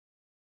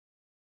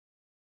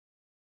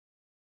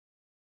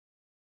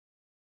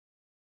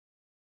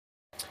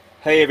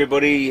Hey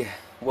everybody,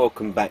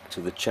 welcome back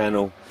to the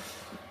channel.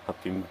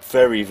 I've been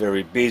very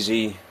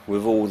busy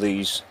with all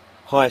these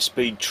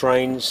high-speed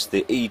trains,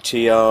 the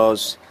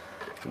ETRs,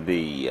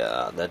 the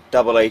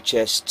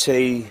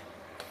HHT,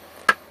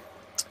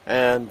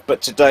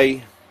 but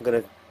today I'm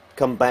going to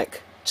come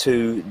back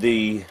to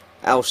the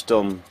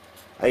Alstom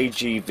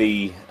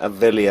AGV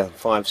Avelia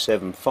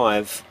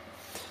 575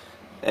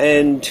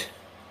 and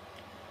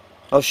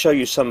I'll show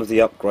you some of the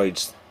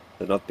upgrades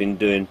that I've been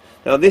doing.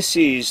 Now this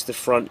is the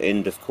front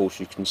end, of course,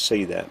 you can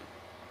see that,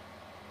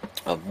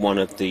 of one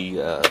of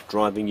the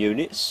driving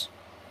units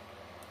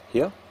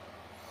here,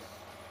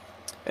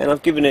 and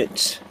I've given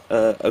it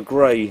a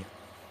grey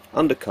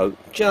undercoat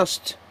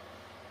just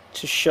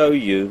to show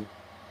you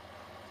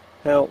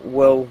how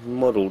well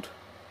modelled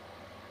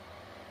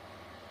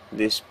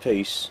this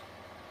piece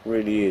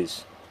really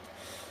is.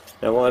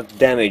 Now I've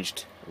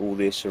damaged all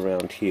this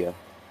around here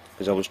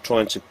because I was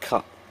trying to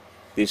cut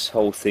this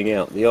whole thing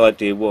out. The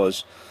idea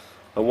was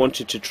I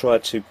wanted to try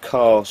to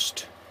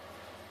cast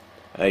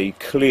a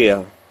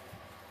clear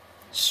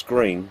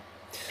screen,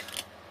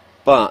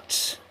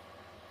 but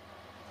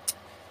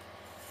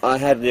I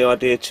had the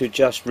idea to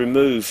just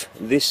remove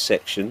this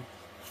section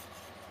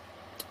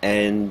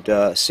and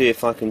see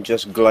if I can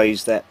just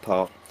glaze that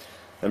part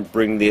and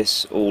bring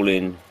this all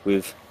in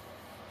with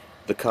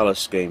the colour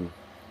scheme.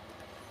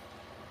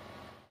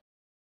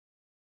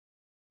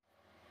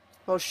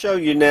 I'll show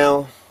you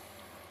now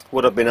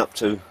what I've been up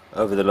to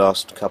over the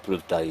last couple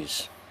of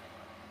days.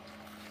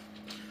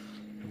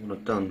 And what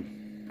I've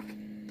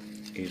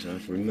done is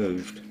I've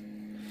removed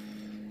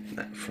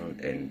that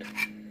front end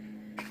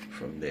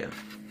from there.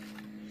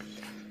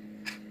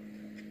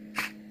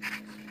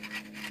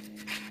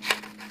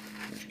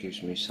 Which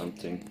gives me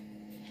something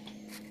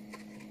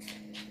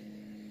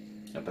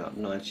about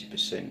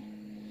 90%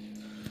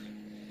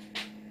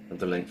 of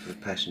the length of a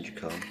passenger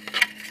car.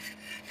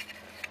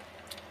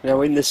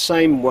 Now in the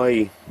same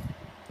way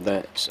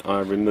that I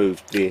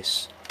removed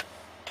this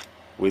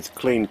with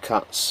clean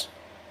cuts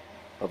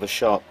of a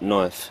sharp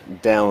knife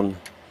down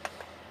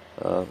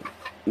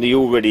the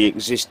already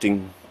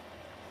existing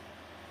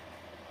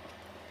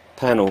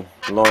panel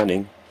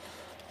lining,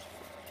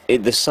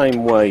 in the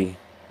same way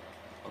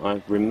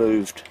I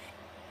removed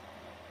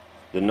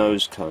the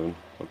nose cone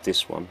of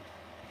this one.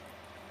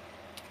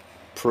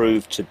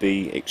 Proved to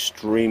be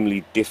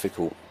extremely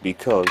difficult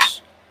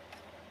because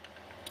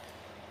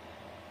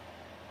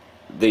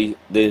the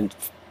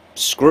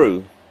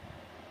screw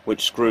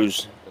which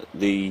screws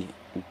the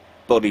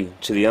body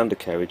to the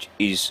undercarriage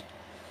is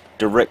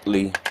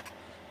directly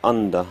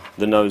under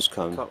the nose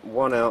cone. Cut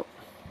one out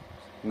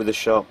with a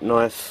sharp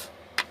knife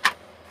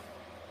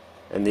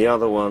and the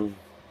other one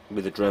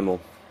with a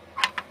Dremel.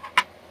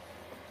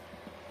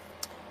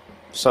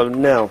 So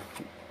now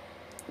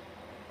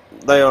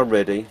they are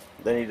ready.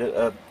 They need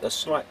a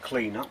slight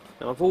clean up.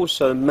 Now I've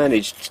also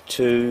managed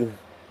to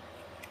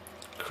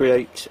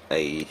create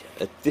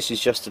this is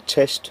just a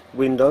test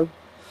window.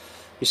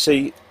 You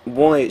see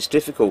why it's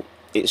difficult.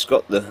 It's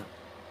got the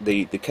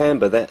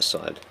camber that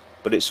side,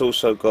 but it's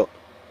also got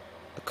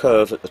a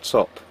curve at the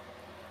top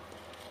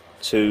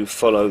to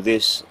follow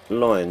this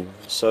line.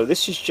 So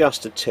this is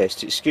just a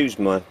test. Excuse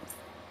my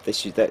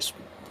that's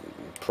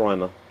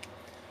primer.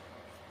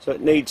 So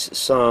it needs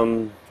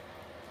some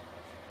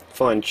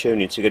fine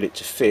tuning to get it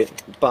to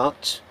fit,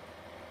 but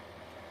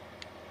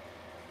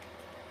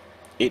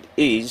it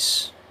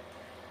is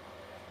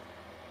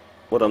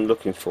what I'm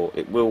looking for.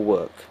 It will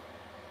work.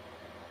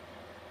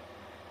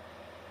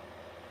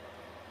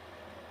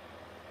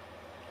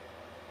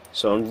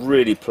 So I'm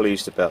really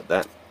pleased about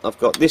that. I've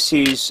got, this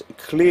is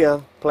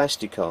clear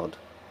plasticard.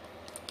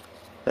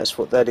 That's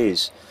what that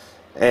is.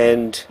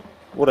 And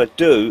what I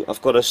do,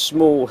 I've got a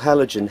small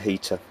halogen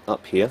heater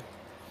up here,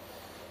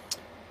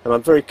 and I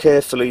very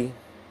carefully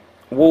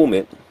warm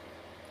it,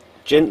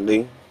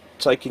 gently,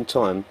 taking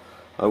time.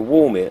 I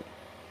warm it,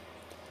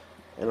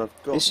 and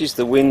I've got, this is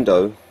the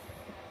window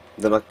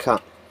that I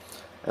cut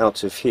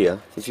out of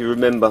here. If you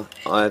remember,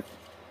 I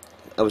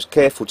was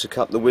careful to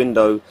cut the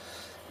window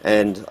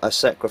and I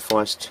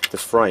sacrificed the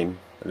frame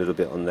a little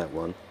bit on that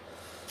one.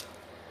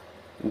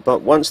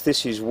 But once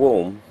this is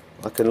warm,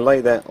 I can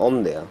lay that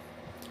on there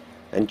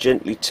and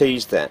gently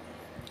tease that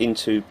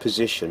into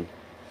position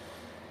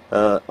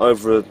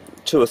over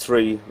 2 or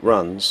 3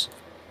 runs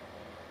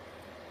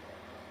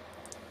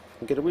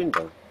and get a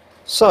window.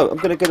 So I'm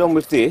going to get on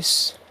with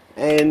this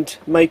and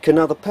make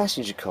another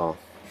passenger car.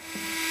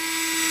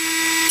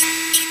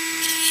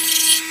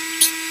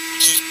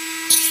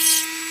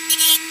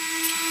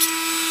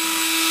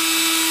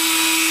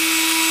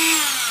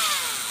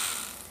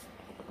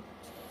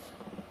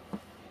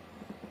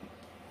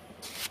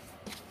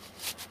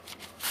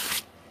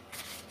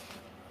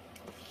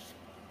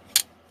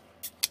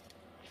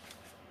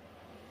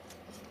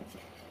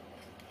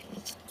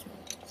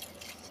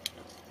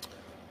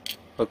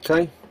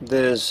 Okay,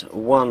 there's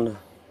one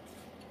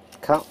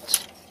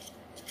cut.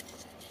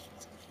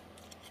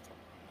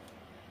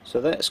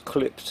 So that's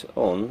clipped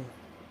on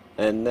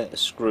and that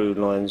screw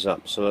lines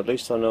up, so at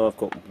least I know I've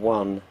got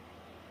one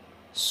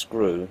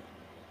screw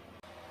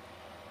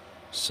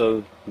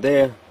So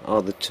there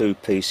are the two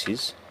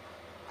pieces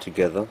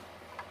together.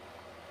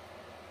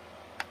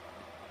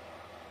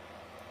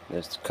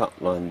 There's the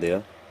cut line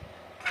there,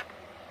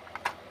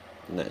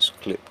 and that's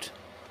clipped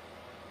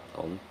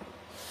on.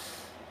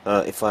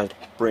 If I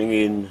bring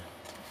in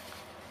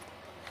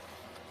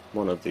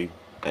one of the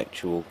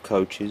actual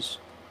coaches,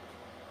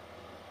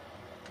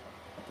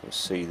 you'll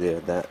see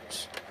there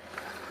that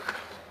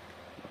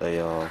they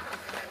are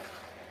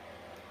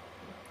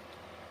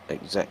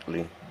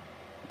exactly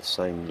the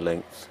same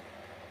length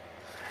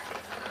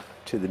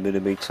to the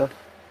millimetre.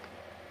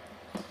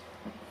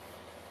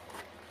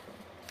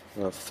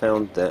 I've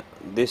found that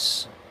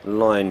this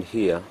line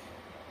here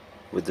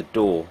with the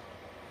door,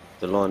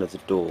 the line of the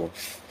door,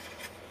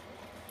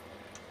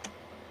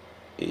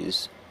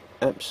 is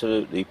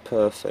absolutely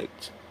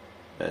perfect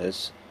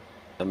as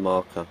a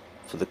marker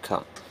for the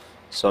cut.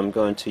 So I'm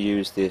going to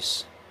use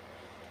this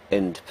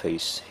end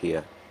piece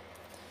here.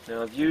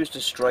 Now I've used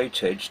a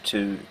straight edge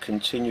to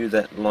continue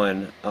that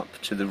line up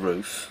to the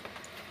roof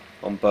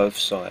on both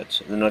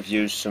sides, and then I've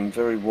used some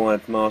very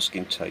wide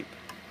masking tape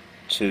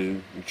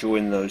to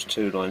join those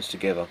two lines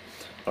together.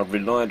 I've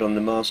relied on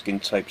the masking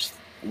tape's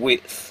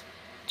width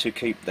to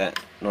keep that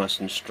nice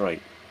and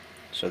straight.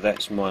 So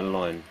that's my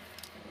line.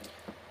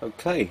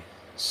 Okay,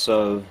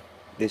 so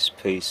this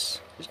piece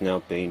has now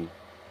been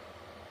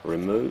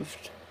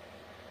removed.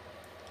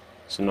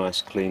 It's a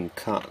nice clean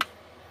cut.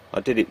 I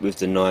did it with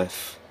the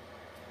knife.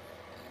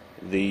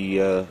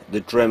 The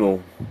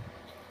Dremel,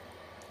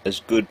 as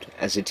good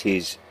as it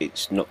is,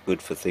 it's not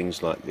good for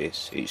things like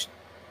this.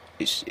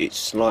 It's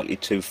slightly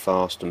too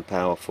fast and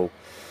powerful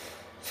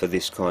for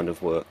this kind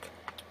of work.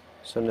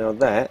 So now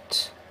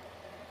that,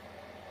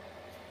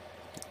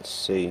 let's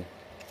see,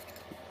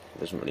 it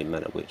doesn't really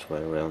matter which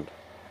way around.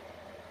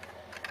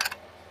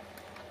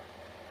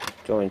 I'm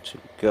going to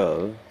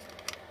go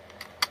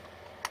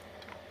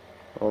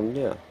on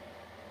there,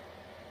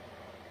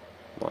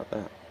 like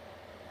that.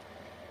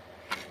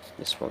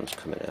 This one's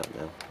coming out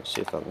now. Let's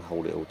see if I can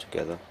hold it all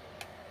together.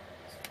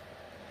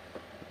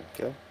 There we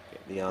go.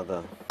 Get the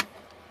other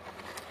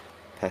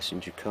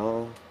passenger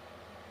car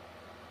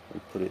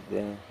and put it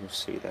there. You'll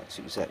see that's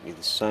exactly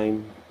the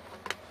same.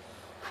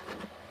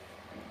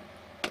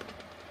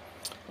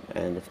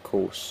 And of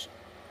course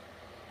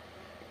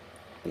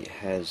it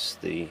has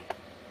the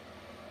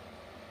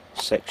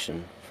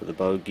section for the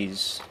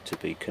bogies to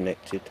be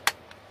connected.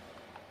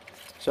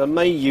 So I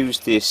may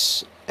use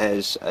this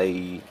as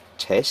a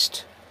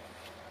test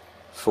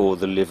for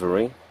the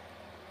livery,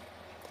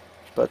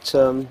 but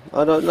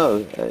I don't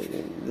know,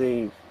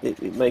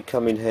 it may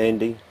come in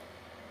handy.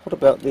 What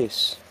about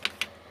this?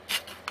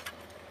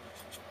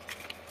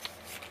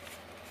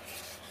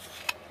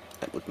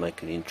 That would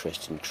make an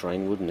interesting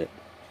train, wouldn't it?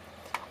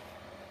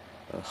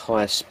 A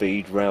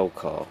high-speed rail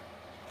car.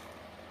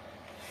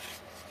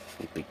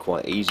 It'd be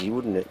quite easy,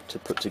 wouldn't it, to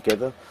put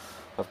together?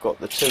 I've got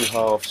the two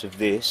halves of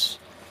this,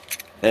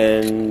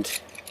 and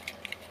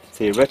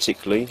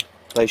theoretically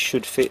they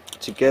should fit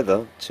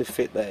together to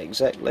fit that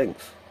exact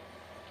length.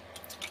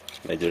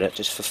 May do that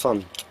just for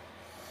fun.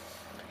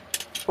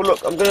 Well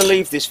look, I'm going to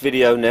leave this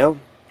video now.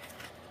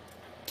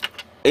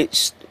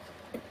 It's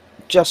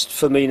just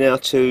for me now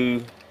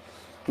to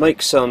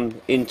make some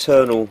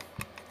internal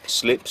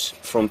slips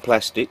from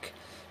plastic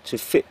to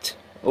fit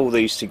all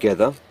these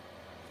together,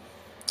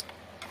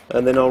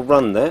 and then I'll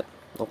run that,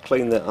 I'll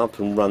clean that up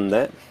and run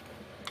that,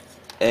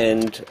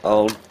 and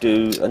I'll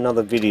do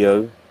another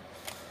video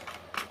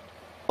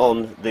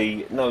on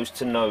the nose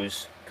to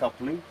nose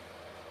coupling.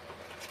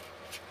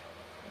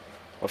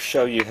 I'll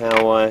show you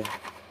how I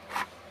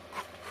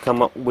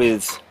come up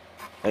with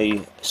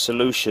a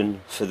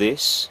solution for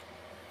this.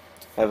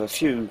 I have a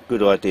few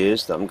good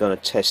ideas that I'm going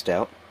to test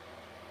out.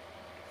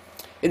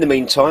 In the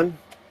meantime,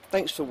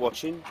 thanks for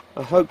watching.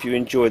 I hope you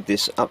enjoyed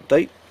this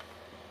update,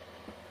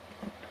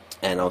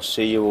 and I'll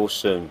see you all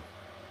soon.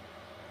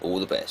 All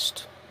the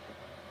best.